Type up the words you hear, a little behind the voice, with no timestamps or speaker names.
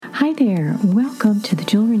Hi there. Welcome to the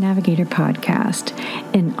Jewelry Navigator podcast,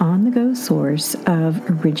 an on-the-go source of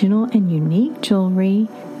original and unique jewelry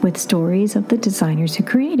with stories of the designers who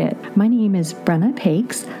create it. My name is Brenna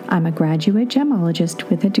Pakes. I'm a graduate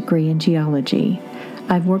gemologist with a degree in geology.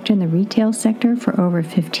 I've worked in the retail sector for over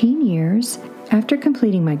 15 years. After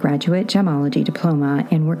completing my graduate gemology diploma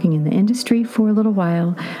and working in the industry for a little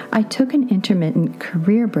while, I took an intermittent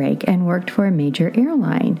career break and worked for a major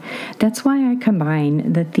airline. That's why I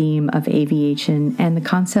combine the theme of aviation and the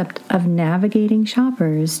concept of navigating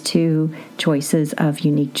shoppers to choices of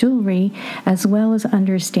unique jewelry, as well as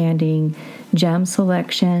understanding gem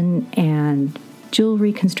selection and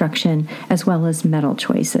jewelry construction, as well as metal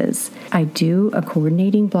choices. I do a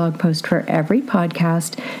coordinating blog post for every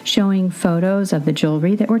podcast showing photos of the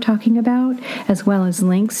jewelry that we're talking about, as well as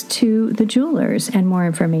links to the jewelers and more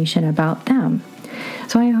information about them.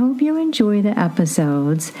 So I hope you enjoy the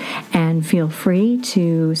episodes and feel free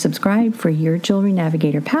to subscribe for your Jewelry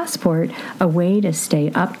Navigator Passport, a way to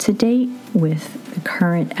stay up to date with the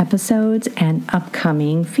current episodes and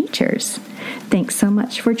upcoming features. Thanks so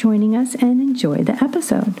much for joining us and enjoy the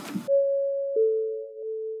episode.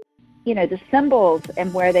 You know, the symbols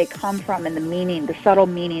and where they come from and the meaning, the subtle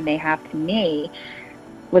meaning they have to me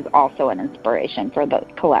was also an inspiration for the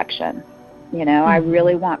collection. You know, I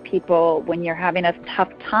really want people, when you're having a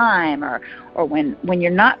tough time or when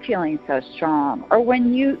you're not feeling so strong, or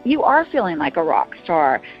when you are feeling like a rock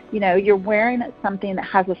star, you know, you're wearing something that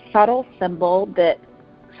has a subtle symbol that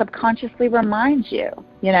subconsciously reminds you,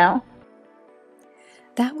 you know?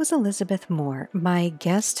 That was Elizabeth Moore, my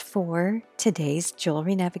guest for today's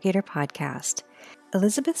Jewelry Navigator podcast.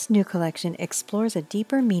 Elizabeth's new collection explores a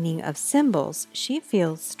deeper meaning of symbols she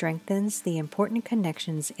feels strengthens the important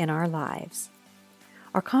connections in our lives.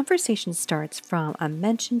 Our conversation starts from a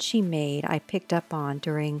mention she made I picked up on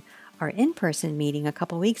during our in-person meeting a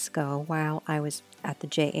couple weeks ago while I was at the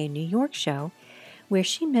JA New York show, where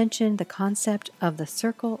she mentioned the concept of the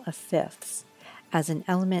circle of fifths as an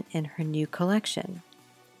element in her new collection.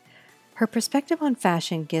 Her perspective on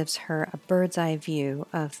fashion gives her a bird's eye view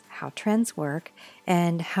of how trends work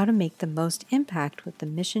and how to make the most impact with the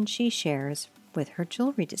mission she shares with her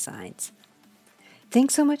jewelry designs.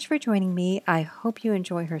 Thanks so much for joining me. I hope you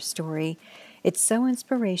enjoy her story. It's so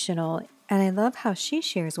inspirational, and I love how she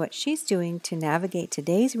shares what she's doing to navigate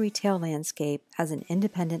today's retail landscape as an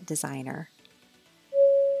independent designer.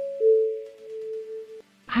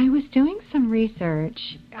 I was doing some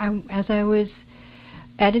research as I was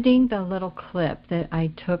editing the little clip that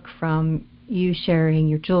I took from you sharing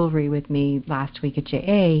your jewelry with me last week at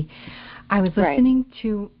JA. I was listening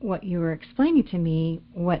to what you were explaining to me,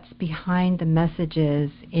 what's behind the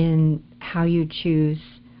messages in how you choose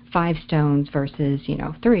 5 stones versus,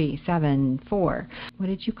 3, 7, 4. What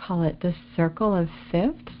did you call it? The circle of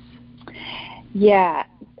fifths? Yeah,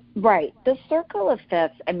 right. The circle of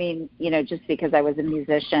fifths, I mean, just because I was a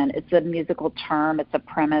musician, it's a musical term, it's a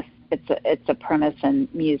premise. It's a premise in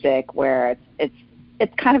music where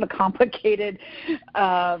it's kind of a complicated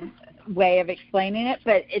way of explaining it,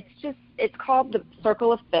 but it's called the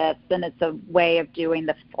circle of fifths, and it's a way of doing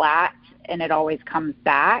the flat, and it always comes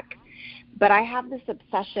back. But I have this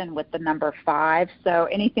obsession with the number 5, so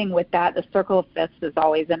anything with that, the circle of fifths is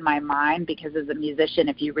always in my mind, because as a musician,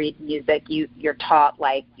 if you read music, you're taught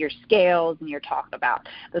like your scales, and you're taught about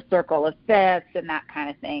the circle of fifths and that kind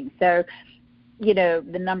of thing. So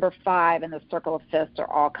the number 5 and the circle of fifths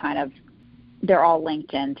are all they're all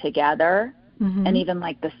linked in together. Mm-hmm. And even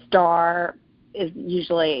like the star is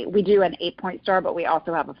usually, we do an 8-point star, but we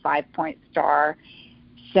also have a 5-point star.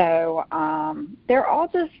 So they're all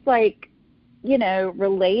just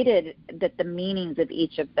related, that the meanings of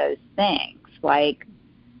each of those things, like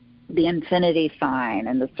the infinity sign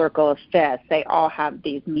and the circle of fifths, they all have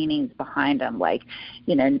these meanings behind them, like,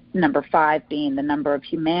 number 5 being the number of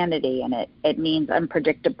humanity, and it means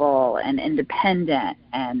unpredictable and independent,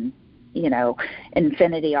 and,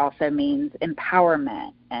 infinity also means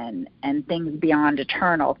empowerment and things beyond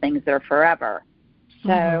eternal, things that are forever.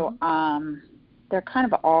 So they're kind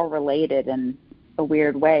of all related in a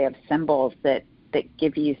weird way of symbols that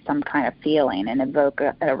give you some kind of feeling and evoke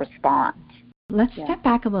a response. Let's step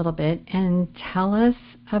back a little bit and tell us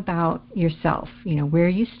about yourself, where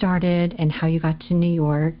you started and how you got to New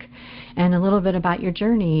York, and a little bit about your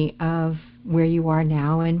journey of where you are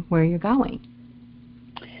now and where you're going.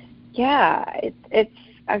 Yeah,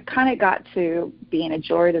 I kind of got to being a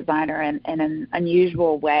jewelry designer in an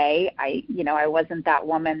unusual way. I wasn't that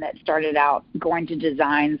woman that started out going to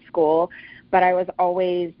design school, but I was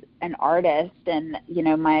always an artist, and,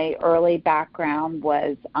 my early background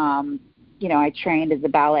was I trained as a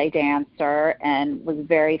ballet dancer and was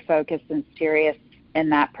very focused and serious in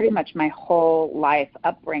that pretty much my whole life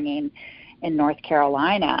upbringing in North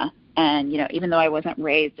Carolina. And, even though I wasn't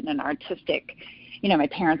raised in an artistic, my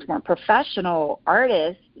parents weren't professional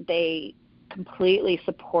artists, they completely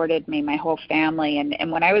supported me, my whole family.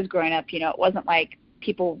 And when I was growing up, it wasn't like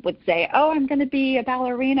people would say, oh, I'm going to be a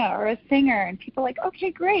ballerina or a singer. And people like, okay,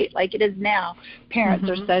 great, like it is now. Parents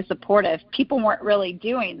are so supportive. People weren't really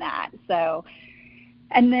doing that. So,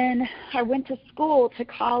 and then I went to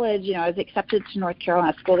college. I was accepted to North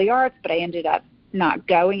Carolina School of the Arts, but I ended up not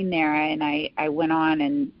going there. And I went on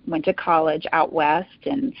and went to college out west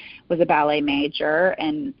and was a ballet major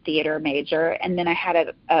and theater major. And then I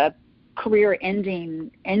had a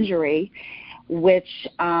career-ending injury, which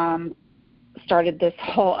started this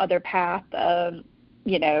whole other path of,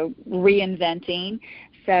 reinventing.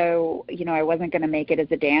 So, I wasn't going to make it as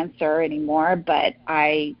a dancer anymore, but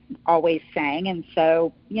I always sang. And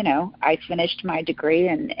so, I finished my degree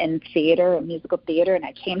in theater and musical theater, and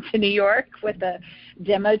I came to New York with a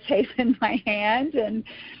demo tape in my hand and,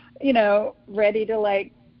 ready to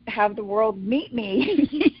have the world meet me.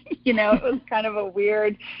 It was kind of a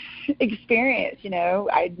weird experience.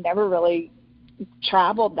 I'd never really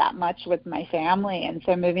traveled that much with my family, and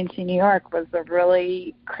so moving to New York was a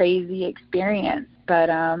really crazy experience. But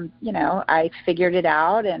I figured it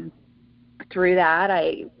out, and through that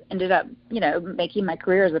I ended up making my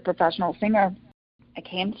career as a professional singer. I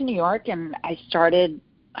came to New York and I started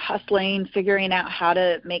hustling, figuring out how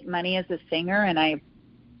to make money as a singer, and I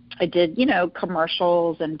did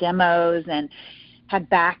commercials and demos and had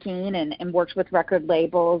backing and worked with record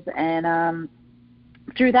labels, and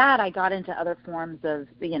through that, I got into other forms of,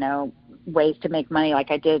 ways to make money.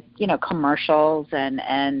 Like I did, commercials and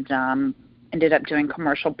ended up doing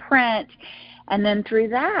commercial print. And then through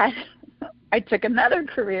that, I took another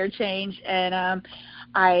career change, and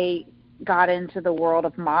I got into the world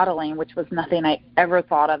of modeling, which was nothing I ever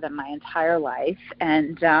thought of in my entire life.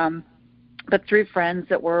 And but through friends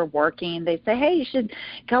that were working, they say, hey, you should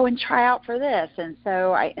go and try out for this. And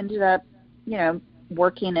so I ended up,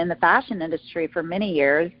 working in the fashion industry for many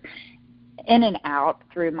years, in and out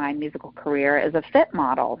through my musical career as a fit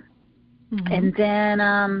model. And then,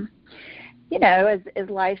 as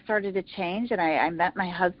life started to change, and I met my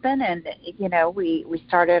husband, and, we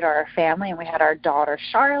started our family, and we had our daughter,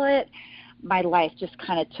 Charlotte, my life just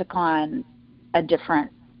kind of took on a different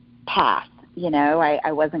path.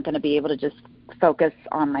 I wasn't going to be able to just focus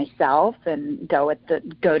on myself and go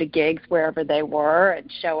to gigs wherever they were and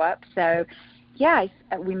show up. So, yeah,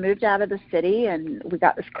 we moved out of the city, and we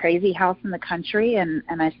got this crazy house in the country, and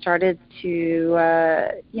I started to,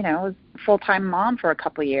 was a full-time mom for a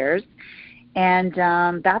couple of years, and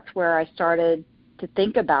that's where I started to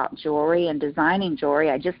think about jewelry and designing jewelry.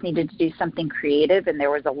 I just needed to do something creative, and there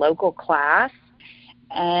was a local class,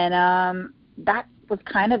 and that was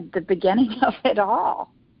kind of the beginning of it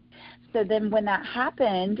all. So then when that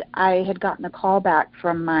happened, I had gotten a call back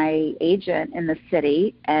from my agent in the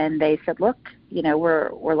city, and they said, look,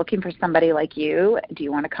 we're looking for somebody like you. Do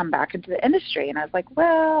you want to come back into the industry? And I was like,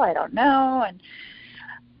 well, I don't know. And,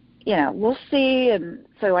 we'll see. And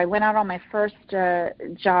so I went out on my first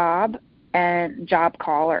job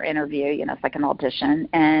call or interview, it's like an audition.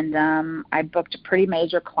 And I booked a pretty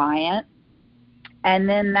major client. And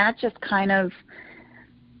then that just kind of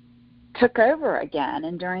took over again.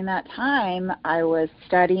 And during that time, I was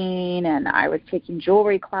studying, and I was taking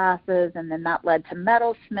jewelry classes, and then that led to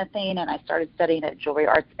metalsmithing, and I started studying at Jewelry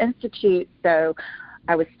Arts Institute. So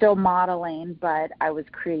I was still modeling, but I was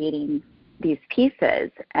creating these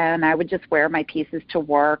pieces, and I would just wear my pieces to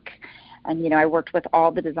work. And, I worked with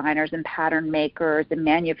all the designers and pattern makers and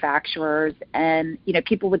manufacturers, and,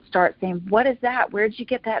 people would start saying, what is that? Where did you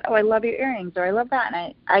get that? Oh, I love your earrings, or I love that.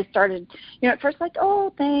 And I started, at first like,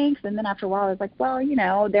 oh, thanks. And then after a while, I was like, well,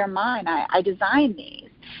 they're mine. I designed these.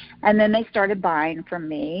 And then they started buying from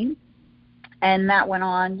me, and that went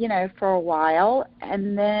on, for a while.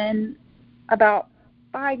 And then about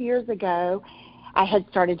 5 years ago, I had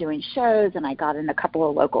started doing shows, and I got in a couple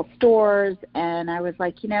of local stores, and I was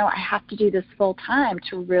like, I have to do this full time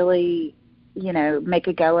to really, make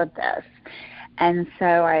a go of this. And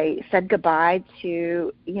so I said goodbye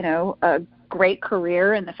to, a great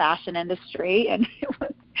career in the fashion industry, and it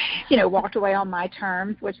was, walked away on my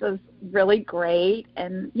terms, which was really great.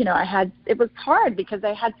 And, it was hard because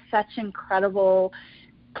I had such incredible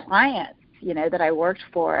clients, that I worked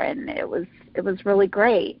for, and it was really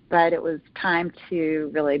great, but it was time to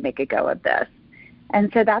really make a go of this. And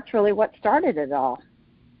so that's really what started it all.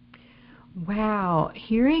 Wow.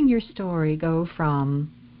 Hearing your story go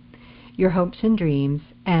from your hopes and dreams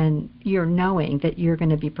and you're knowing that you're going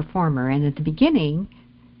to be a performer, and at the beginning,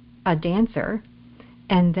 a dancer,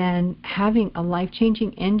 and then having a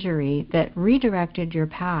life-changing injury that redirected your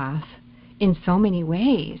path in so many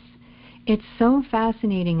ways. It's so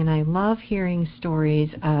fascinating, and I love hearing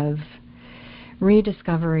stories of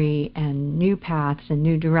rediscovery and new paths and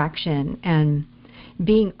new direction, and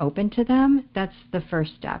being open to them. That's the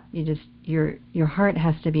first step. Your heart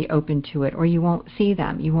has to be open to it, or you won't see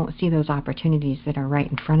them. You won't see those opportunities that are right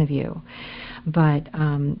in front of you. But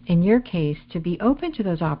in your case, to be open to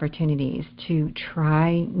those opportunities, to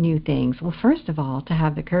try new things. Well, first of all, to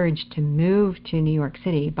have the courage to move to New York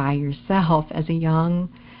City by yourself as a young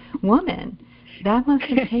woman. That must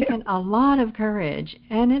have taken a lot of courage,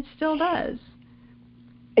 and it still does.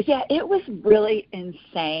 Yeah, it was really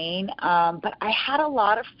insane. But I had a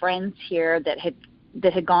lot of friends here that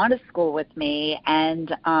had gone to school with me,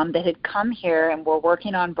 and that had come here and were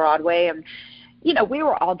working on Broadway. And we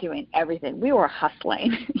were all doing everything. We were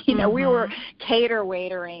hustling. We were cater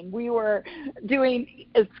waitering. We were doing.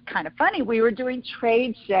 It's kind of funny. We were doing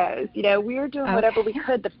trade shows. We were doing whatever we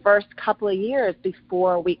could the first couple of years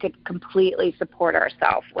before we could completely support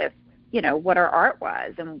ourselves with, what our art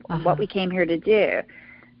was and what we came here to do.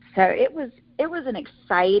 So it was an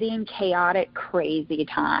exciting, chaotic, crazy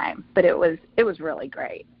time, but it was really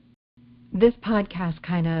great. This podcast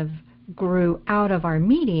kind of grew out of our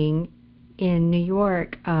meeting in New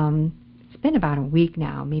York. It's been about a week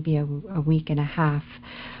now, maybe a week and a half.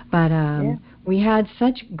 But we had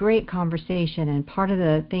such great conversation, and part of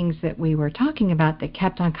the things that we were talking about that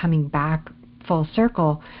kept on coming back full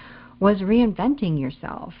circle was reinventing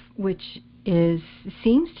yourself, which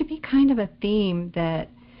seems to be kind of a theme that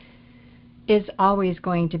is always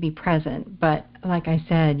going to be present, but like I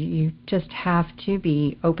said, you just have to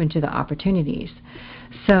be open to the opportunities.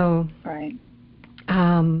 So, right.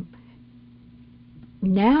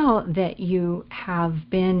 Now that you have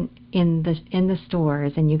been in the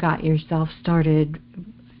stores and you got yourself started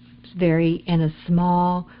in a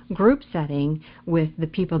small group setting with the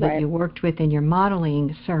people that you worked with in your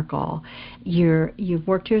modeling circle, you've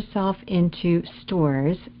worked yourself into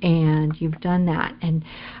stores, and you've done that, and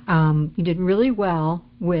you did really well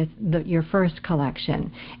with your first collection.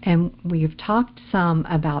 And we've talked some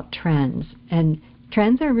about trends, and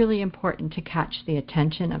trends are really important to catch the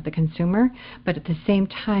attention of the consumer, but at the same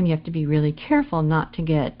time you have to be really careful not to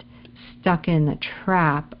get stuck in the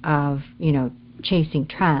trap of chasing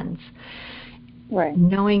trends. Right.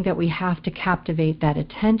 Knowing that we have to captivate that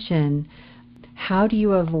attention, how do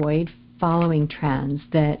you avoid following trends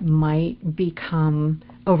that might become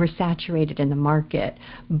oversaturated in the market,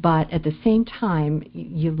 but at the same time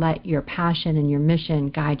you let your passion and your mission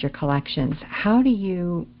guide your collections? How do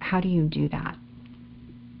you do that?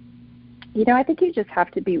 I think you just have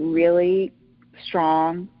to be really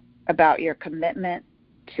strong about your commitment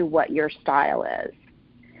to what your style is,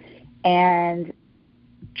 and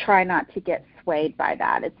try not to get swayed by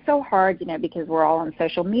that. It's so hard, because we're all on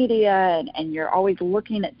social media, and you're always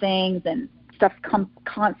looking at things, and stuff's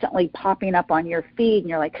constantly popping up on your feed, and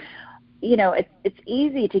you're like, it's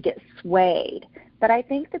easy to get swayed. But I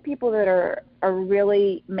think the people that are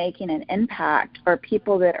really making an impact are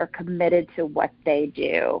people that are committed to what they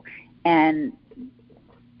do and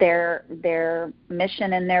their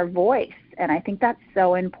mission and their voice. And I think that's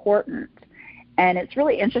so important. And it's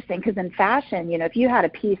really interesting because in fashion, if you had a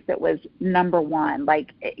piece that was number one, like,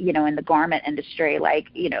 in the garment industry, like,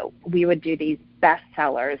 we would do these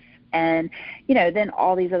bestsellers, and, then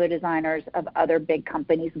all these other designers of other big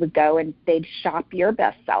companies would go and they'd shop your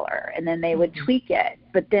bestseller, and then they would tweak it.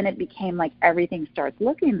 But then it became like everything starts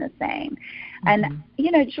looking the same. And,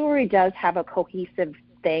 jewelry does have a cohesive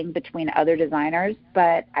thing between other designers,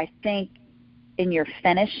 but I think in your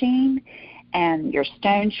finishing and your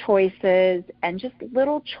stone choices and just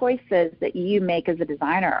little choices that you make as a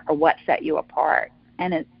designer are what set you apart.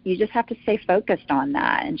 And you just have to stay focused on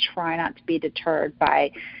that and try not to be deterred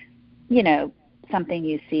by, something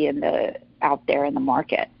you see out there in the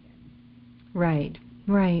market. Right.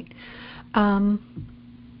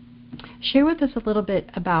 Share with us a little bit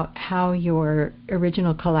about how your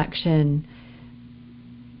original collection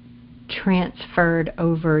transferred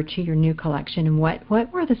over to your new collection, and what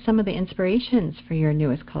were some of the inspirations for your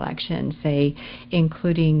newest collection, say,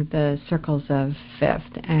 including the circles of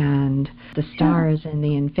Fifth and the stars and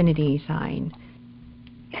the infinity sign?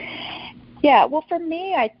 Yeah, well, for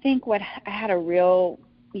me, I think I had a real,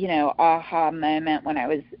 aha moment when I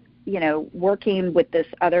was, working with this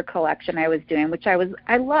other collection I was doing, which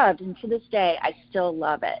I loved, and to this day I still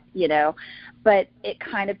love it, but it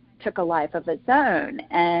kind of took a life of its own.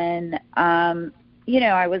 And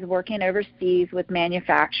I was working overseas with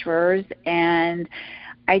manufacturers, and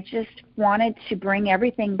I just wanted to bring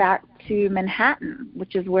everything back to Manhattan,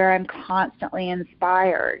 which is where I'm constantly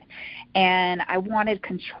inspired. And I wanted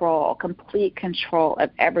control, complete control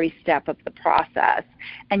of every step of the process.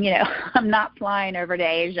 And, I'm not flying over to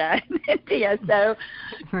Asia and India. So,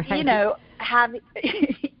 Right.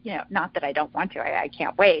 not that I don't want to, I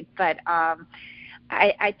can't wait. But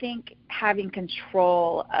I think having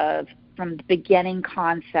control of from the beginning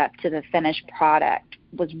concept to the finished product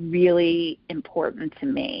was really important to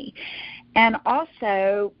me. And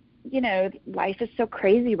also, life is so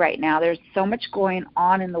crazy right now. There's so much going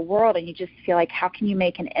on in the world, and you just feel like, how can you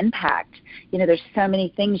make an impact? There's so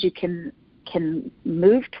many things you can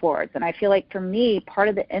move towards. And I feel like for me, part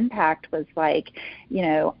of the impact was like,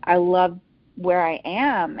 I love where I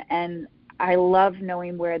am, and I love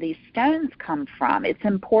knowing where these stones come from. It's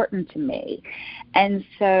important to me. And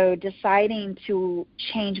so deciding to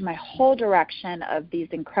change my whole direction of these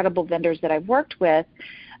incredible vendors that I've worked with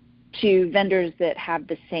to vendors that have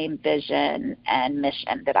the same vision and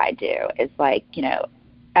mission that I do is like,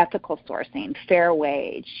 ethical sourcing, fair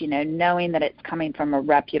wage, knowing that it's coming from a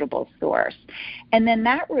reputable source. And then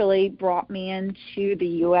that really brought me into the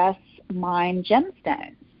U.S. mine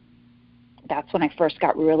gemstones. That's when I first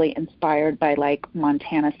got really inspired by like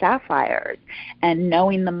Montana sapphires, and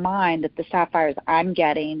knowing the mine that the sapphires I'm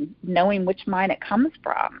getting, knowing which mine it comes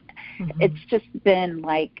from. Mm-hmm. It's just been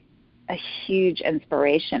like a huge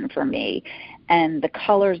inspiration for me, and the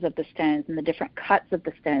colors of the stones and the different cuts of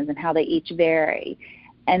the stones and how they each vary.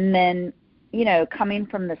 And then, coming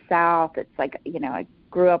from the South, it's like, I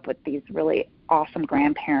grew up with these really awesome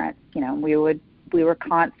grandparents. We were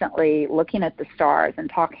constantly looking at the stars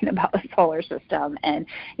and talking about the solar system. And,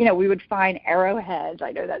 we would find arrowheads.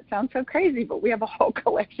 I know that sounds so crazy, but we have a whole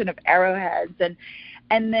collection of arrowheads.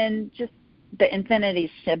 And then just the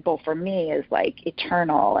infinity symbol for me is like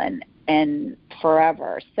eternal and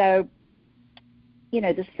forever. So,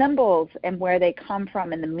 the symbols and where they come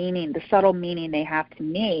from and the meaning, the subtle meaning they have to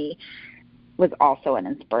me was also an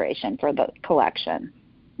inspiration for the collection.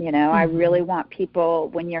 I really want people,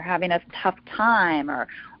 when you're having a tough time or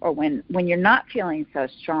when you're not feeling so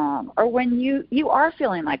strong, or when you are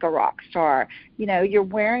feeling like a rock star, you're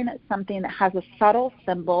wearing something that has a subtle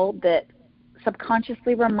symbol that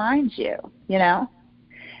subconsciously reminds you, Yeah.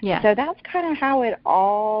 So that's kind of how it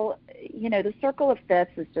all, the circle of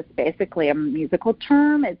fifths is just basically a musical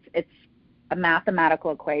term. It's a mathematical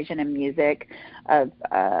equation in music of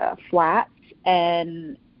flats,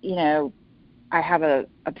 and, I have a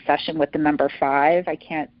obsession with the number 5. I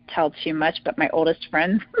can't tell too much, but my oldest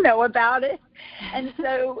friends know about it. And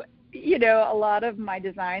so, a lot of my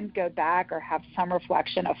designs go back or have some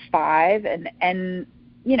reflection of 5, and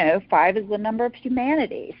 5 is the number of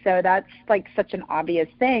humanity. So that's like such an obvious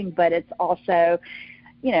thing, but it's also,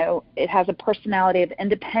 it has a personality of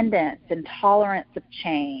independence and tolerance of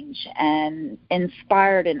change and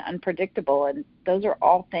inspired and unpredictable. And those are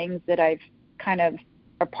all things that I've kind of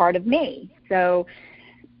are part of me. So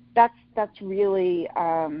that's really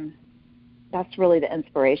the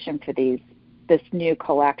inspiration for this new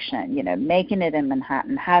collection, making it in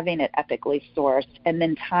Manhattan, having it ethically sourced, and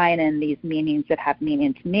then tying in these meanings that have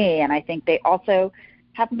meaning to me. And I think they also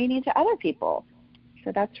have meaning to other people.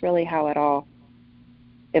 So that's really how it all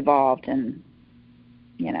evolved, and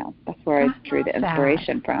that's where I drew the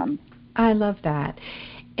inspiration from. I love that.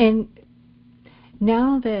 And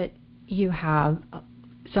now that you have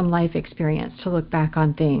some life experience to look back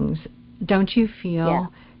on things, don't you feel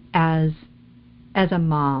as a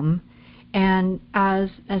mom and as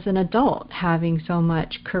an adult having so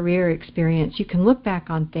much career experience, you can look back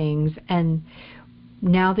on things, and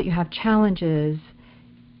now that you have challenges,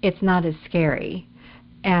 it's not as scary?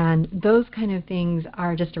 And those kind of things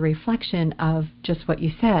are just a reflection of just what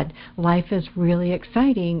you said. Life is really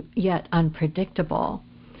exciting, yet unpredictable.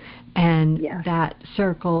 And that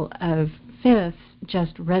circle of fifths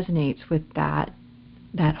just resonates with that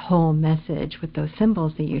whole message, with those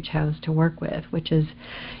symbols that you chose to work with, which is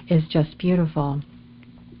just beautiful.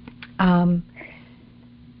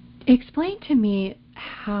 Explain to me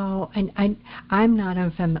how, and I'm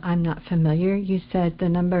not familiar. You said the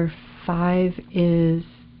number 5 is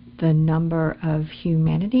the number of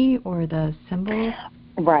humanity, or the symbol?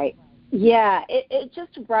 Right. Yeah, it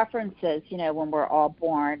just references, when we're all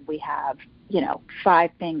born, we have, 5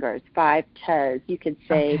 fingers, 5 toes. You could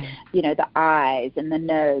say, the eyes and the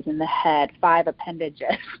nose and the head, 5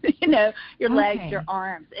 appendages, your legs, your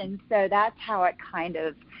arms. And so that's how it kind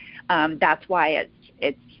of, that's why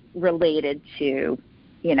it's related to,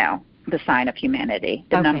 the sign of humanity,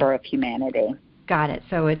 the number of humanity. Got it.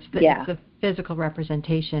 So it's the physical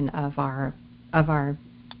representation of our body.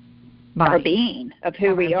 Our being, of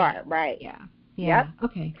who we are, right. Yeah. Yeah.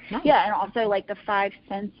 Yep. Okay. Nice. Yeah, and also like the five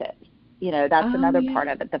senses. That's another part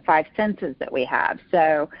of it, the five senses that we have.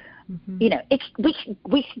 So, we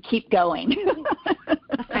could keep going.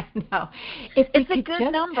 I know. It's a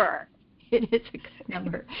good number. It is a good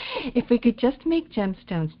number. If we could just make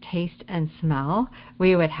gemstones taste and smell,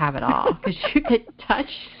 we would have it all. Because you could touch,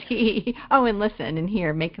 see, and listen and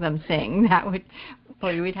hear, make them sing.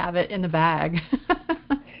 We'd have it in the bag.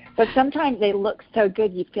 But sometimes they look so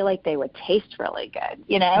good, you feel like they would taste really good,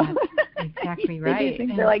 That's exactly right.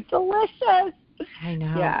 They're like delicious. I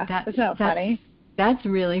know. Yeah, isn't that funny? That's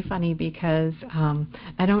really funny because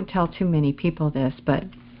I don't tell too many people this, but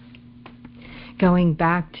going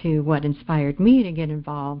back to what inspired me to get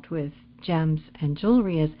involved with gems and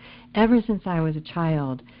jewelry is ever since I was a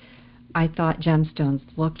child, I thought gemstones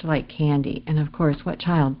looked like candy. And of course, what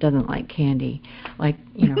child doesn't like candy? Like,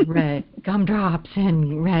 red gumdrops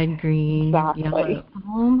and red, green, exactly. Yellow.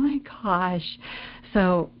 Oh my gosh.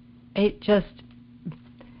 So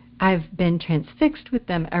I've been transfixed with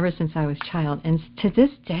them ever since I was a child. And to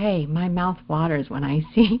this day, my mouth waters when I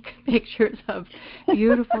see pictures of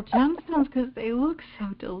beautiful gemstones because they look so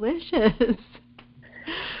delicious.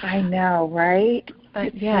 I know, right?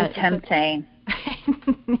 But it's so tempting.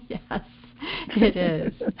 Yes, it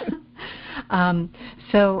is.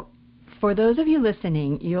 So for those of you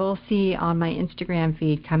listening, you'll see on my Instagram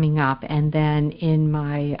feed coming up, and then in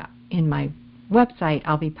my website,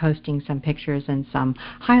 I'll be posting some pictures and some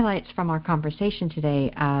highlights from our conversation today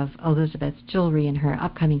of Elizabeth's jewelry in her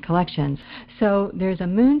upcoming collections. So there's a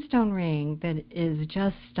moonstone ring that is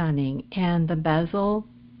just stunning, and the bezel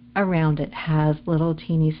around it has little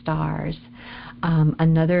teeny stars.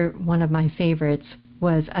 Another one of my favorites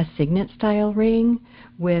was a signet style ring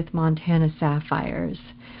with Montana sapphires.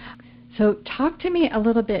 So talk to me a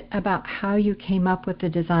little bit about how you came up with the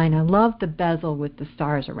design. I love the bezel with the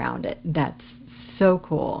stars around it. That's so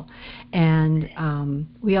cool. And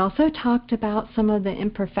we also talked about some of the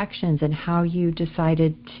imperfections and how you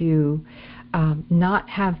decided to not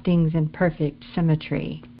have things in perfect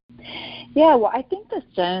symmetry. Yeah, well, I think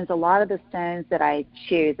a lot of the stones that I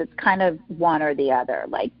choose, it's kind of one or the other.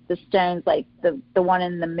 Like the stones, like the one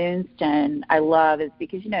in the moonstone I love is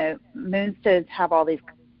because, moonstones have all these,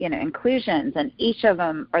 inclusions, and each of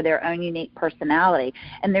them are their own unique personality.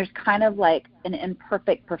 And there's kind of like an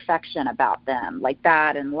imperfect perfection about them, like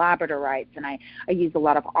that and labradorites. And I use a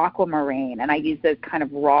lot of aquamarine, and I use those kind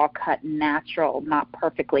of raw cut, natural, not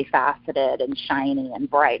perfectly faceted and shiny and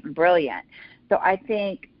bright and brilliant. So I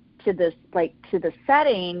think to the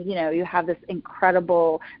setting, you have this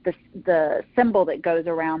incredible, the symbol that goes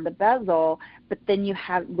around the bezel, but then you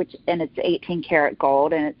have, and it's 18 karat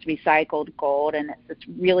gold, and it's recycled gold, and it's this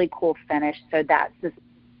really cool finish. So that's this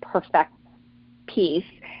perfect piece.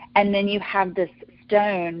 And then you have this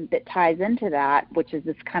stone that ties into that, which is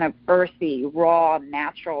this kind of earthy, raw,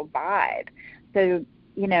 natural vibe. So,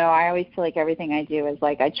 I always feel like everything I do is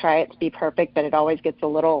like I try it to be perfect, but it always gets a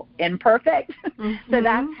little imperfect. Mm-hmm. So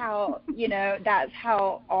that's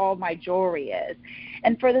how all my jewelry is.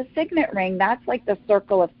 And for the signet ring, that's like the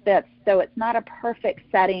circle of fifths. So it's not a perfect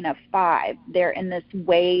setting of five. They're in this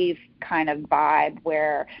wave kind of vibe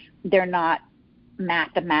where they're not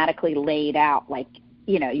mathematically laid out like,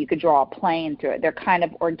 you could draw a plane through it. They're kind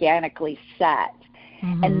of organically set.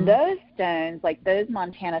 Mm-hmm. And those stones, like those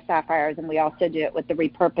Montana sapphires, and we also do it with the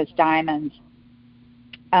repurposed diamonds,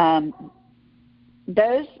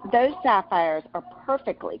 those sapphires are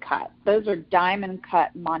perfectly cut. Those are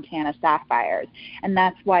diamond-cut Montana sapphires, and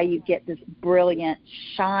that's why you get this brilliant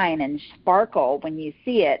shine and sparkle when you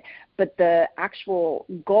see it. But the actual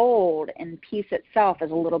gold and piece itself is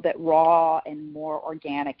a little bit raw and more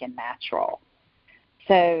organic and natural.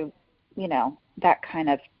 So, that kind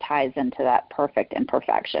of ties into that perfect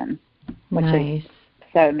imperfection, which is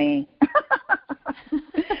so me.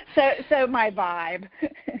 so my vibe.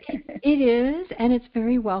 It is, and it's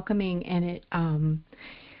very welcoming, and it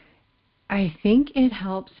I think it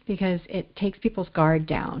helps because it takes people's guard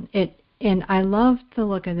down. And I love the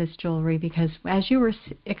look of this jewelry because as you were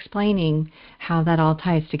explaining how that all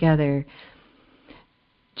ties together,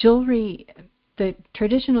 jewelry, the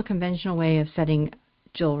traditional conventional way of setting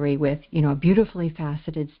jewelry with, a beautifully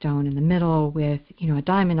faceted stone in the middle with, a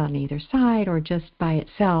diamond on either side or just by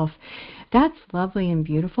itself, that's lovely and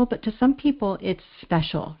beautiful. But to some people, it's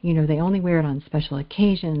special. They only wear it on special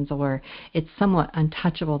occasions, or it's somewhat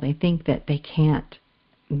untouchable. They think that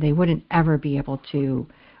they wouldn't ever be able to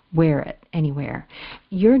wear it anywhere.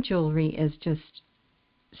 Your jewelry is just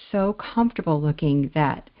so comfortable looking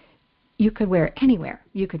that you could wear it anywhere.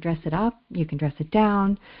 You could dress it up. You can dress it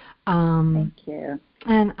down. Thank you.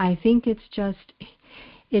 And I think it's just,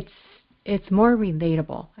 it's more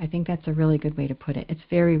relatable. I think that's a really good way to put it. It's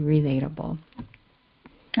very relatable.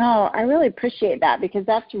 Oh, I really appreciate that, because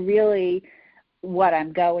that's really what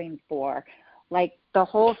I'm going for. Like, the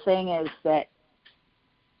whole thing is that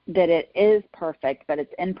it is perfect, but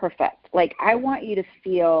it's imperfect. Like, I want you to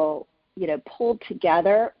feel, pulled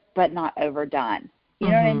together, but not overdone. You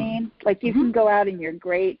know what I mean? Like, you can go out in your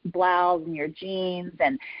great blouse and your jeans,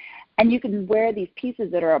 and you can wear these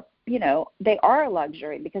pieces that are, they are a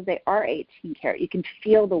luxury because they are 18 karat. You can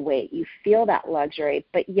feel the weight. You feel that luxury,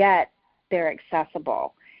 but yet they're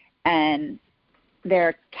accessible. And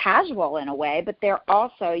they're casual in a way, but they're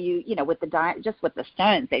also, with just with the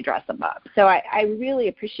stones, they dress them up. So I really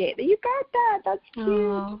appreciate that. You got that. That's cute.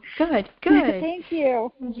 Oh, good. Thank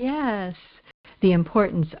you. Yes. The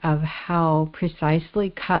importance of how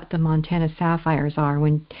precisely cut the Montana sapphires are.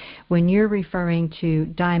 When you're referring to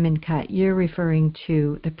diamond cut, you're referring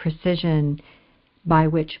to the precision by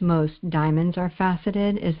which most diamonds are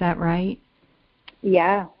faceted. Is that right?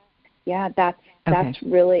 Yeah, that's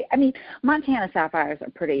really, Montana sapphires are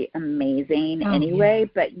pretty amazing anyway,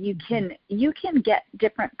 but you can get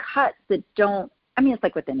different cuts that don't, it's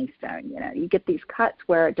like with any stone, you get these cuts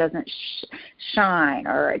where it doesn't shine,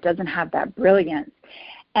 or it doesn't have that brilliance.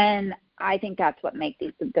 And I think that's what makes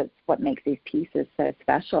these pieces so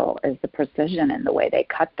special, is the precision in the way they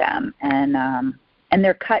cut them. And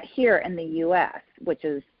they're cut here in the U.S., which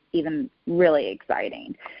is even really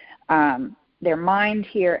exciting. They're mined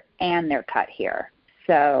here and they're cut here.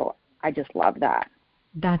 So I just love that.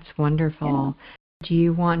 That's wonderful. Do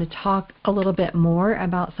you want to talk a little bit more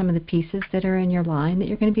about some of the pieces that are in your line that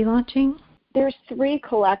you're going to be launching? There's 3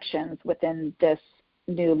 collections within this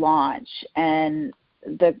new launch, and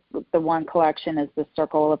the one collection is the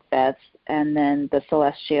Circle of Fifths, and then the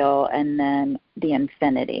Celestial, and then the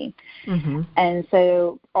Infinity. Mm-hmm. And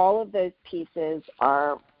so all of those pieces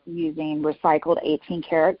are using recycled 18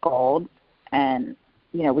 karat gold. And,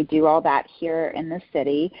 we do all that here in the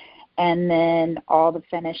city. And then all the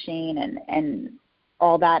finishing and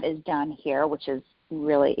all that is done here, which is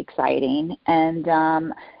really exciting. And,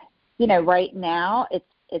 right now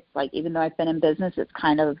it's like, even though I've been in business,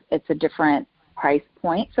 it's a different price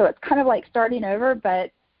point. So it's kind of like starting over,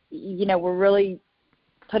 but, we're really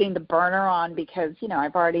putting the burner on because,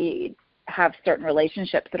 I've already have certain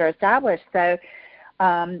relationships that are established. So,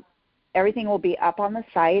 everything will be up on the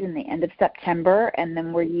site in the end of September, and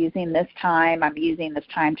then I'm using this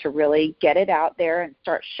time to really get it out there and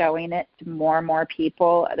start showing it to more and more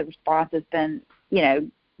people. The response has been,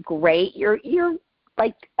 great. You're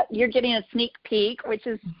getting a sneak peek, which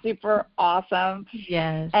is super awesome.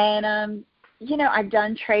 Yes. And, I've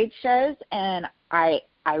done trade shows, and I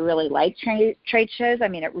really like trade shows.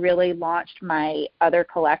 It really launched my other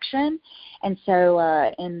collection. And so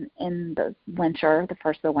in the winter, the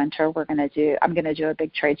first of the winter, I'm going to do a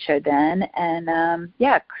big trade show then. And,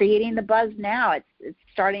 creating the buzz now. It's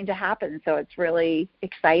starting to happen, so it's really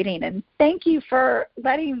exciting. And thank you for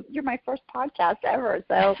you're my first podcast ever,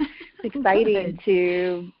 so it's exciting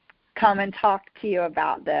to come and talk to you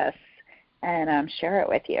about this and share it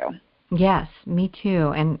with you. Yes, me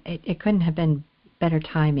too. And it couldn't have been better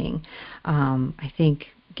timing. I think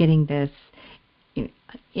getting this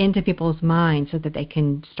into people's minds so that they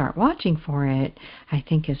can start watching for it, I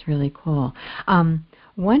think is really cool.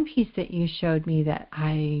 One piece that you showed me that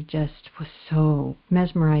I just was so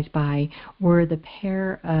mesmerized by were the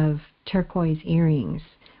pair of turquoise earrings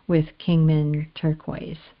with Kingman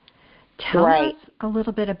turquoise. Tell us a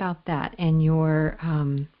little bit about that and your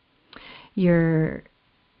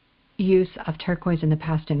use of turquoise in the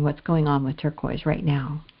past and what's going on with turquoise right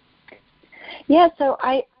now. Yeah, so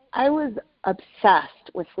I was obsessed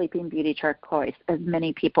with Sleeping Beauty turquoise, as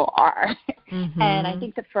many people are. Mm-hmm. And I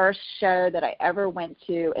think the first show that I ever went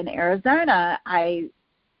to in Arizona,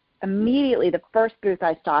 the first booth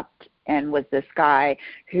I stopped in was this guy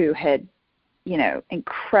who had,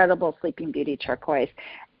 incredible Sleeping Beauty turquoise.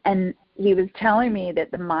 And he was telling me that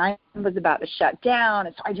the mine was about to shut down,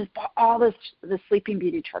 and so I just bought all the Sleeping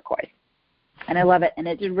Beauty turquoise. And I love it, and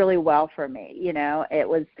it did really well for me. It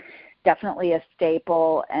was definitely a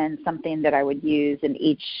staple and something that I would use in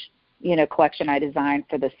each, collection I designed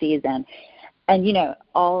for the season. And,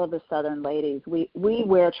 all of the Southern ladies, we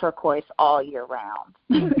wear turquoise all year round.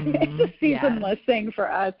 Mm-hmm. It's a seasonless thing for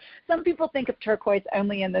us. Some people think of turquoise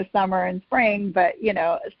only in the summer and spring, but,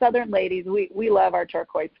 Southern ladies, we love our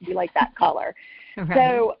turquoise. We like that color. Right.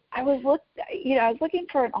 So I was looking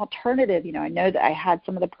for an alternative. I know that I had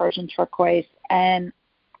some of the Persian turquoise, and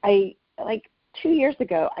 2 years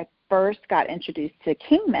ago, I first got introduced to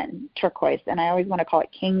Kingman turquoise, and I always want to call it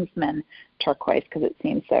Kingsman turquoise because it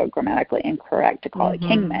seems so grammatically incorrect to call it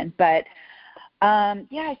Kingman. But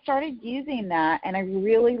I started using that, and I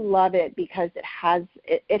really love it because it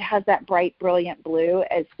has that bright, brilliant blue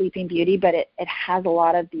as Sleeping Beauty, but it has a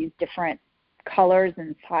lot of these different colors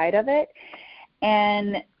inside of it.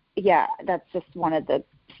 And, yeah, that's just one of the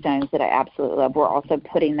stones that I absolutely love. We're also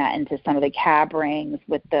putting that into some of the cab rings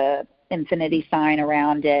with the infinity sign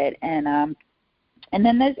around it. And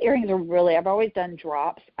then those earrings are really, I've always done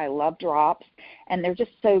drops. I love drops, and they're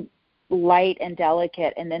just so light and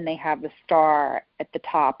delicate, and then they have the star at the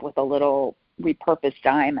top with a little repurposed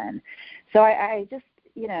diamond. So I just,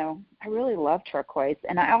 I really love turquoise.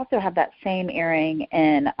 And I also have that same earring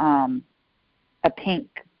in a pink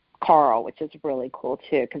coral, which is really cool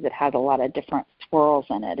too because it has a lot of different swirls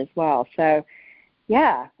in it as well. So,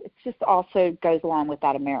 yeah, it just also goes along with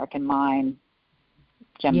that American Mine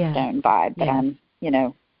gemstone vibe that I'm,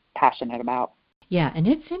 passionate about. Yeah, and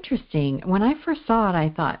it's interesting. When I first saw it,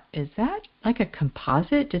 I thought, is that like a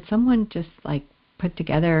composite? Did someone just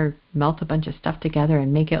melt a bunch of stuff together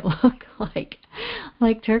and make it look like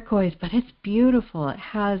turquoise? But it's beautiful. It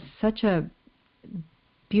has such a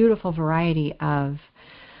beautiful variety of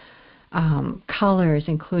colors,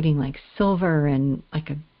 including like silver and like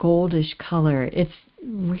a goldish color. It's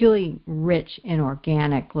really rich and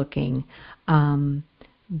organic looking,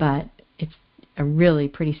 but it's a really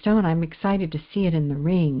pretty stone. I'm excited to see it in the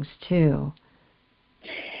rings too.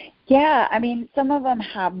 Yeah, I mean, some of them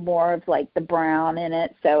have more of like the brown in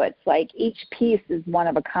it, so it's like each piece is one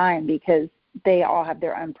of a kind because they all have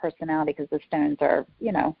their own personality because the stones are,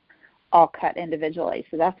 all cut individually.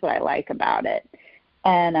 So that's what I like about it.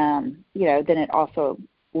 And, then it also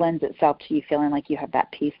lends itself to you feeling like you have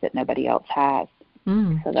that piece that nobody else has.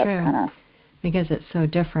 So that's kind of, because it's so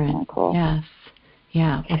different. Cool. Yes.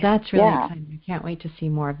 Yeah. Well, that's really exciting. I can't wait to see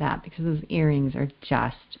more of that because those earrings are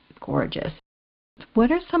just gorgeous.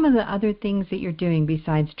 What are some of the other things that you're doing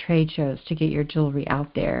besides trade shows to get your jewelry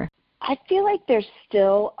out there? I feel like there's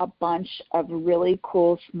still a bunch of really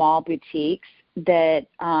cool small boutiques that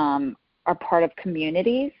are part of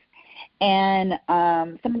communities. And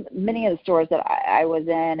many of the stores that I was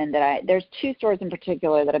in, and there's two stores in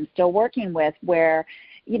particular that I'm still working with where,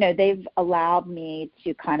 they've allowed me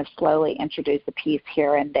to kind of slowly introduce a piece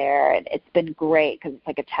here and there. And it's been great because it's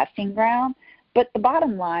like a testing ground. But the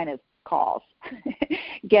bottom line is calls,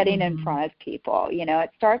 getting in front of people. It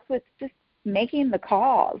starts with just making the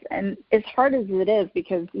calls. And as hard as it is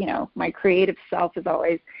because, my creative self is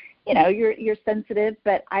always, you're sensitive,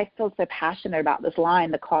 but I feel so passionate about this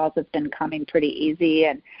line. The calls have been coming pretty easy,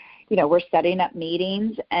 and, we're setting up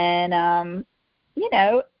meetings, and,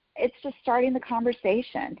 it's just starting the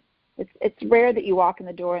conversation. It's rare that you walk in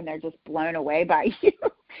the door and they're just blown away by you.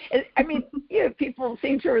 I mean, people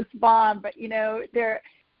seem to respond, but,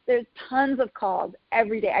 there's tons of calls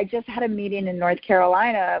every day. I just had a meeting in North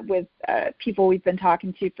Carolina with people we've been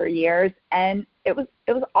talking to for years, and it was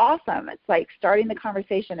awesome. It's like starting the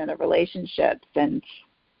conversation in the relationships and,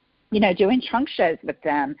 doing trunk shows with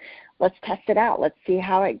them. Let's test it out. Let's see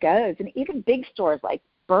how it goes. And even big stores like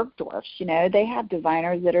Bergdorf's, they have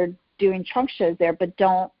designers that are doing trunk shows there but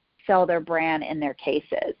don't sell their brand in their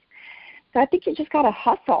cases. So I think you just got to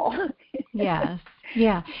hustle. Yes.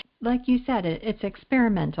 Yeah. Like you said, it's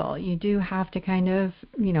experimental. You do have to kind of,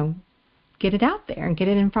 get it out there and get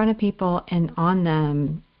it in front of people and on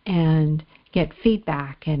them and get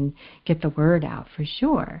feedback and get the word out for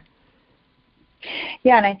sure.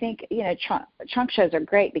 Yeah, and I think, trunk shows are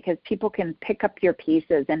great because people can pick up your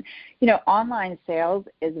pieces. And, online sales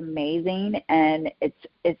is amazing, and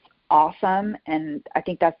it's awesome, and I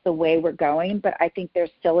think that's the way we're going. But I think there's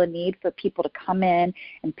still a need for people to come in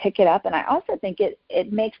and pick it up. And I also think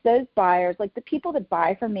it makes those buyers, like the people that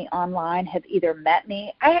buy from me online have either met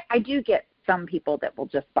me. I do get some people that will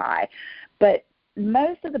just buy, but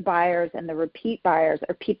most of the buyers and the repeat buyers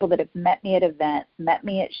are people that have met me at events, met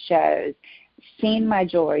me at shows, seen my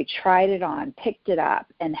jewelry, tried it on, picked it up,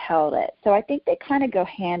 and held it. So I think they kind of go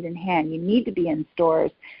hand in hand. You need to be in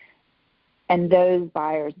stores, and those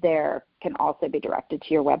buyers there can also be directed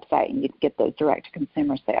to your website, and you can get those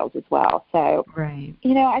direct-to-consumer sales as well. So, right.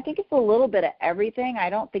 I think it's a little bit of everything. I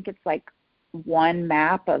don't think it's like one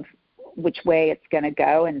map of which way it's going to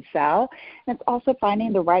go and sell. And it's also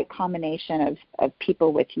finding the right combination of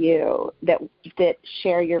people with you that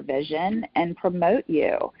share your vision and promote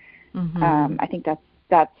you. Mm-hmm. I think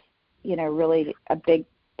that's really a big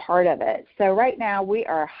part of it. So right now we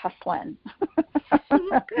are hustling.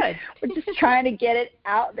 Good. We're just trying to get it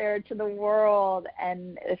out there to the world,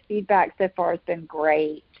 and the feedback so far has been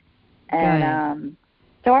great. And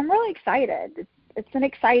So I'm really excited. It's an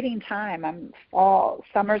exciting time.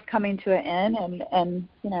 Summer's coming to an end, and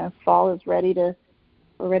fall is we're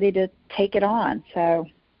ready to take it on. So,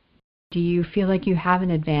 do you feel like you have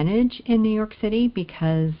an advantage in New York City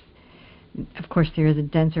because, of course, there is a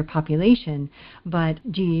denser population, but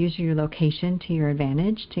do you use your location to your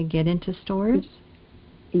advantage to get into stores?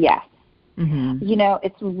 Yes. Mm-hmm.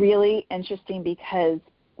 It's really interesting because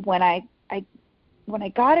when I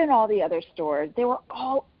got in all the other stores, they were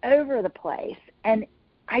all over the place, and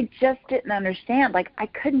I just didn't understand. Like, I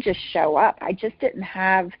couldn't just show up. I just didn't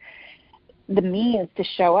have the means to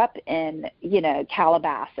show up in,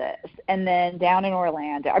 Calabasas and then down in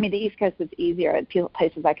Orlando. I mean, the East Coast was easier at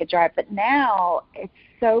places I could drive, but now it's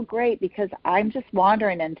so great because I'm just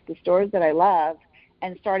wandering into the stores that I love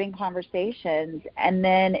and starting conversations, and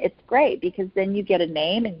then it's great because then you get a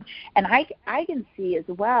name, and I can see as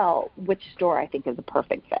well which store I think is a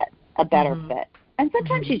perfect fit, a better fit. And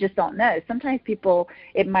sometimes you just don't know. Sometimes people,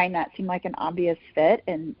 it might not seem like an obvious fit,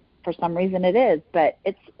 and for some reason it is, but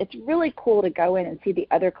it's really cool to go in and see the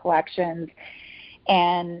other collections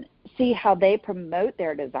and see how they promote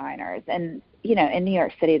their designers. And in New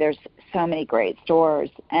York City there's so many great stores,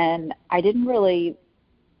 and I didn't really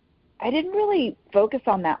focus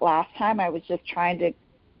on that last time. I was just trying to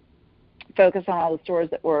focus on all the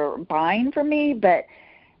stores that were buying for me, but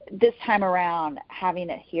this time around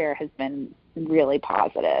having it here has been really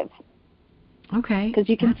positive. Okay. Because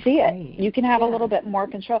you can see it. Great. You can have a little bit more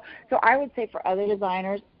control. So I would say for other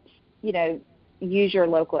designers, use your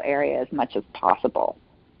local area as much as possible.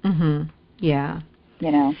 Mm-hmm. Yeah.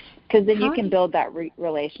 Because then you can build that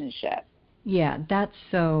relationship. Yeah, that's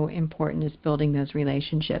so important, is building those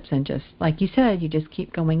relationships, and just like you said, you just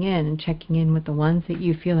keep going in and checking in with the ones that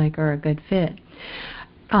you feel like are a good fit.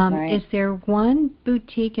 Right. Is there one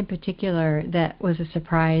boutique in particular that was a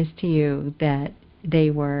surprise to you that they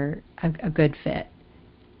were a good fit?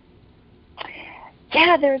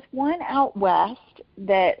 Yeah, there's one out west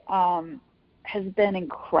that has been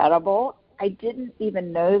incredible. I didn't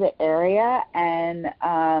even know the area, and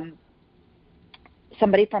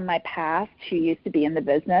somebody from my past who used to be in the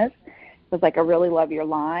business was like, I really love your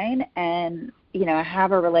line, and I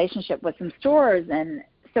have a relationship with some stores, and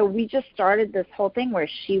so we just started this whole thing where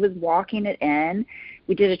she was walking it in.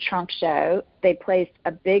 We did a trunk show. They placed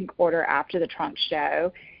a big order after the trunk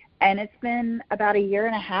show, and it's been about 1.5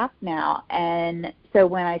 years now. And so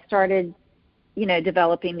when I started,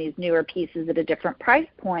 developing these newer pieces at a different price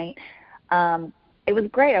point, it was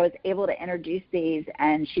great. I was able to introduce these,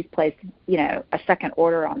 and she's placed, a second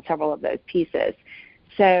order on several of those pieces.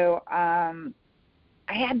 So I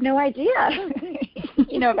had no idea,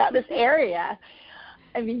 about this area.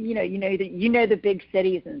 I mean, you know the big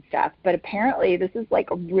cities and stuff, but apparently this is like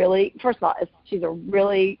first of all, she's a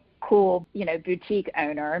really cool, boutique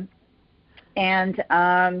owner. And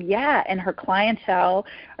and her clientele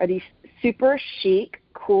are these super chic,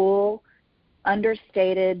 cool,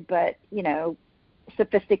 understated, but,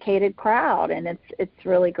 sophisticated crowd, and it's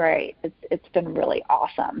really great. It's been really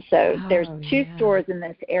awesome. So there's two stores in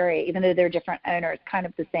this area, even though they're different owners, kind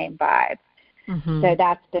of the same vibe. Mm-hmm. So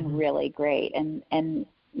that's been really great, and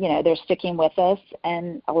they're sticking with us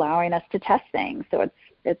and allowing us to test things. So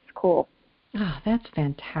it's cool. Oh, that's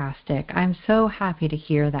fantastic. I'm so happy to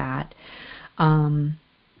hear that. I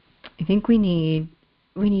think we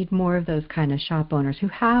need more of those kind of shop owners who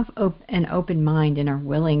have an open mind and are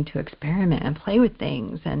willing to experiment and play with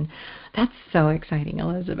things, and that's so exciting,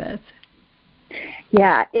 Elizabeth.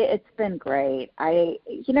 Yeah, it's been great.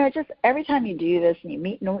 Just every time you do this and you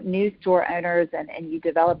meet new store owners and you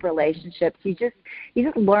develop relationships, you just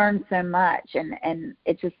learn so much, and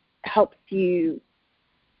it just helps you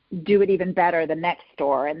do it even better the next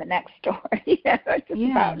store and the next store. It's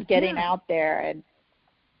just about getting out there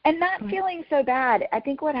and not feeling so bad. I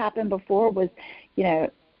think what happened before was,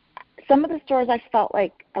 some of the stores I felt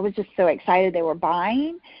like I was just so excited they were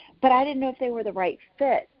buying, but I didn't know if they were the right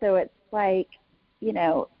fit. So it's like,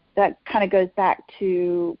 that kind of goes back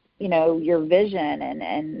to, your vision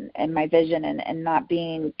and my vision and not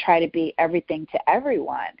try to be everything to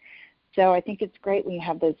everyone. So I think it's great when you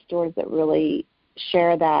have those stores that really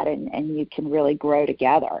share that and you can really grow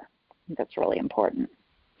together. I think that's really important.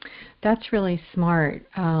 That's really smart.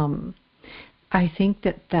 I think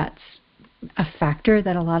that's a factor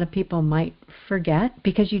that a lot of people might forget,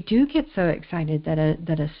 because you do get so excited that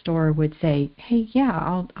a store would say, "Hey,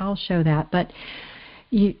 yeah, I'll show that," but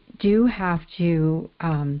you do have to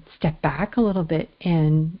step back a little bit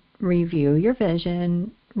and review your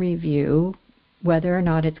vision, review whether or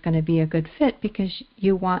not it's going to be a good fit, because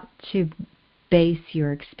you want to base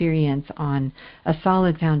your experience on a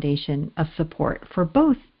solid foundation of support for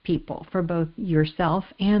both people, for both yourself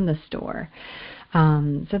and the store.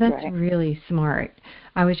 So that's really smart.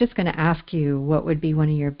 I was just going to ask you what would be one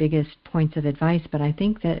of your biggest points of advice, but I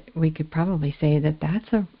think that we could probably say that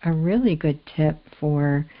that's a really good tip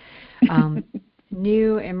for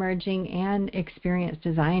new, emerging, and experienced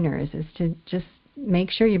designers, is to just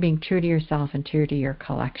make sure you're being true to yourself and true to your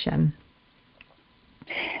collection.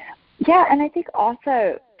 Yeah, and I think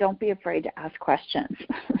also don't be afraid to ask questions.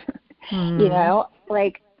 You know,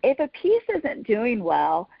 like if a piece isn't doing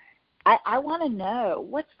well, I want to know,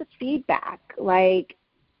 what's the feedback? Like,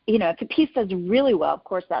 you know, if a piece does really well, of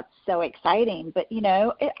course, that's so exciting. But, you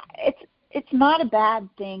know, it's not a bad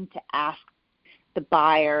thing to ask the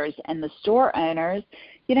buyers and the store owners,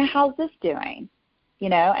 you know, how's this doing? You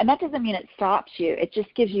know, and that doesn't mean it stops you. It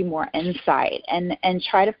just gives you more insight, and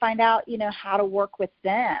try to find out, you know, how to work with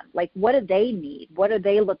them. Like, what do they need? What are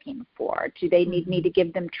they looking for? Do they need me to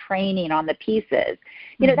give them training on the pieces?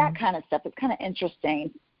 You know, that kind of stuff. It's kind of interesting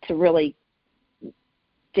to really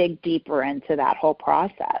dig deeper into that whole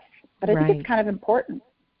process. But I think it's kind of important.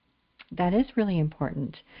 That is really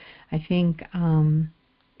important. I think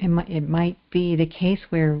it might be the case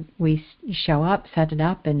where we show up, set it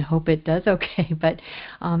up, and hope it does okay, but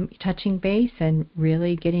touching base and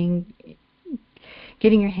really getting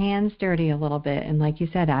your hands dirty a little bit, and like you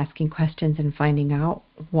said, asking questions and finding out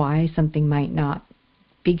why something might not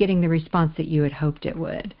be getting the response that you had hoped it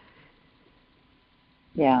would.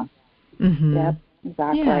 Yeah. Yep,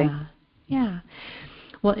 exactly. Yeah.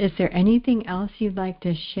 Well, is there anything else you'd like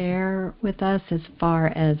to share with us as far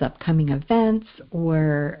as upcoming events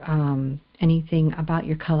or anything about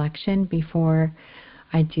your collection before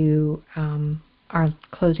I do our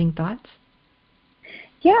closing thoughts?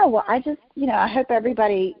 Yeah, well, I just, you know, I hope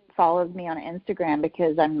everybody follows me on Instagram,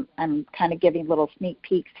 because I'm kind of giving little sneak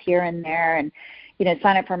peeks here and there, and, you know,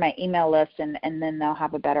 sign up for my email list, and then they'll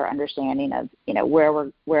have a better understanding of, you know,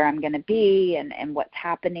 where I'm going to be and what's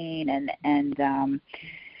happening, and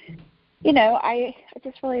you know, I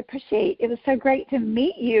just really appreciate, it was so great to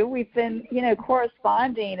meet you. We've been, you know,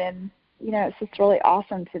 corresponding, and, you know, it's just really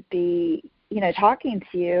awesome to be, you know, talking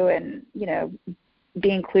to you, and, you know,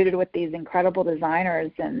 be included with these incredible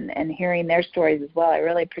designers and hearing their stories as well. I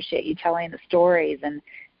really appreciate you telling the stories and,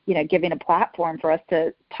 you know, giving a platform for us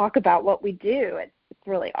to talk about what we do. It's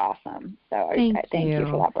really awesome. So I thank you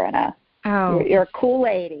for that, Brenna. Oh, you're a cool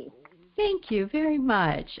lady. Thank you very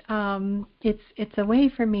much. It's a way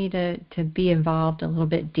for me to be involved a little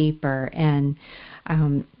bit deeper, and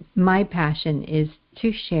my passion is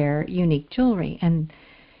to share unique jewelry, and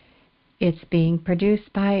it's being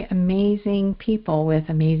produced by amazing people with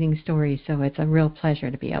amazing stories, so it's a real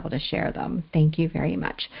pleasure to be able to share them. Thank you very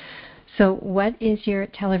much. So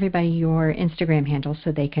tell everybody your Instagram handle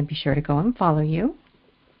so they can be sure to go and follow you.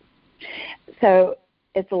 So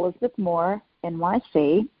it's Elizabeth Moore,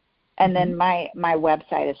 NYC. And then my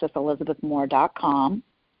website is just elizabethmoore.com.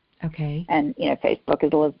 Okay. And, you know, Facebook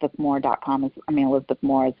is elizabethmoore.com, Elizabeth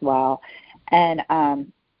Moore as well. And,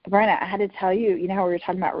 Brenna, I had to tell you, you know how we were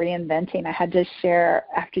talking about reinventing, I had to share,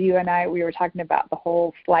 after you and we were talking about the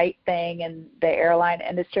whole flight thing and the airline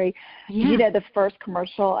industry. Yeah. You know, the first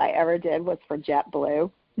commercial I ever did was for JetBlue.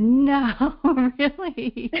 No,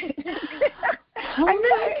 really?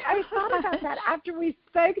 I thought about that after we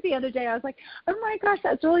spoke the other day. I was like, oh, my gosh,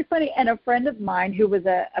 that's really funny. And a friend of mine who was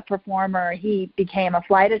a performer, he became a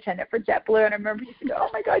flight attendant for JetBlue. And I remember he said, oh,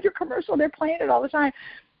 my God, your commercial, they're playing it all the time.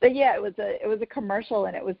 But, yeah, it was a commercial,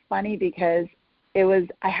 and it was funny because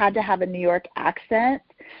I had to have a New York accent.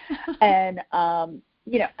 And,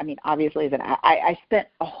 you know, I mean, obviously, I spent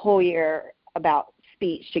a whole year about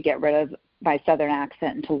speech to get rid of my Southern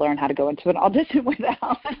accent and to learn how to go into an audition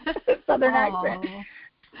without a Southern accent.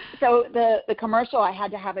 So the commercial, I had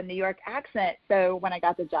to have a New York accent. So when I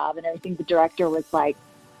got the job and everything, the director was like,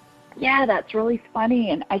 yeah, that's really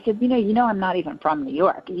funny. And I said, you know, I'm not even from New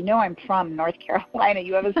York. You know, I'm from North Carolina.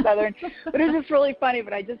 You have a Southern, but it was just really funny.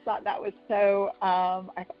 But I just thought that was so,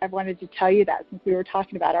 I wanted to tell you that since we were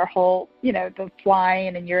talking about our whole, you know, the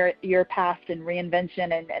flying and your past and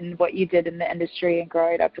reinvention and what you did in the industry and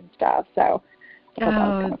growing up and stuff. So I thought that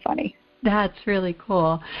was kind of funny. That's really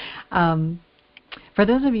cool. For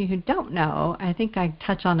those of you who don't know, I think I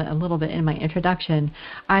touched on it a little bit in my introduction.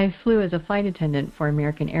 I flew as a flight attendant for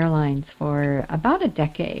American Airlines for about a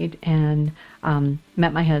decade, and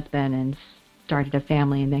met my husband and started a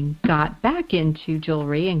family, and then got back into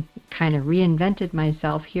jewelry and kind of reinvented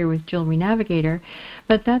myself here with Jewelry Navigator.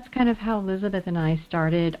 But that's kind of how Elizabeth and I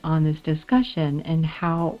started on this discussion, and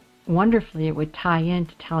how wonderfully it would tie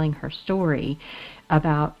into telling her story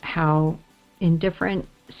about how in different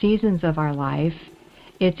seasons of our life,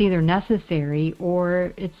 it's either necessary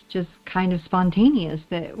or it's just kind of spontaneous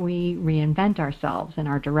that we reinvent ourselves and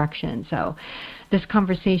our direction. So this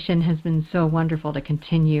conversation has been so wonderful to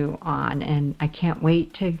continue on, and I can't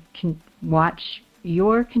wait to watch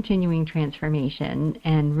your continuing transformation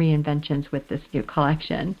and reinventions with this new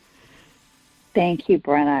collection. Thank you,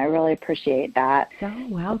 Brenna. I really appreciate that. So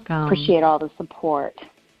welcome. Appreciate all the support.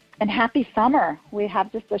 And happy summer. We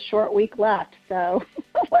have just a short week left, so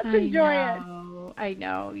let's enjoy it. I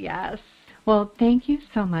know, yes. Well, thank you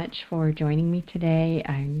so much for joining me today.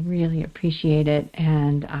 I really appreciate it,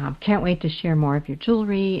 and can't wait to share more of your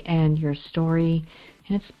jewelry and your story,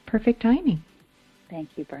 and it's perfect timing. Thank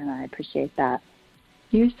you, Brenna. I appreciate that.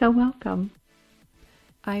 You're so welcome.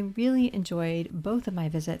 I really enjoyed both of my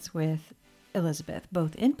visits with Elizabeth,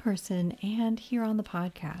 both in person and here on the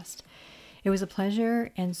podcast. It was a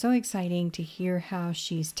pleasure and so exciting to hear how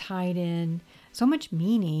she's tied in so much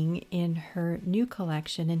meaning in her new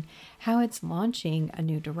collection and how it's launching a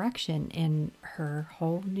new direction in her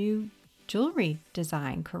whole new jewelry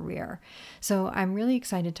design career. So I'm really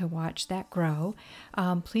excited to watch that grow.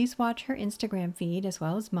 Please watch her Instagram feed as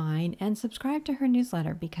well as mine, and subscribe to her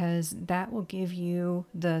newsletter, because that will give you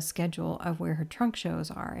the schedule of where her trunk shows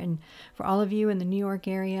are. And for all of you in the New York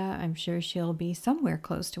area, I'm sure she'll be somewhere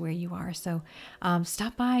close to where you are. So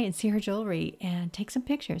stop by and see her jewelry and take some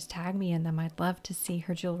pictures. Tag me in them. I'd love to see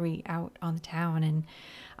her jewelry out on the town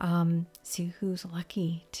and see who's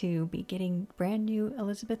lucky to be getting brand new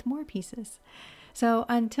Elizabeth Moore pieces. So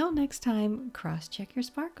until next time, cross-check your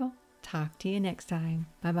sparkle. Talk to you next time.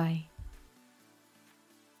 Bye-bye.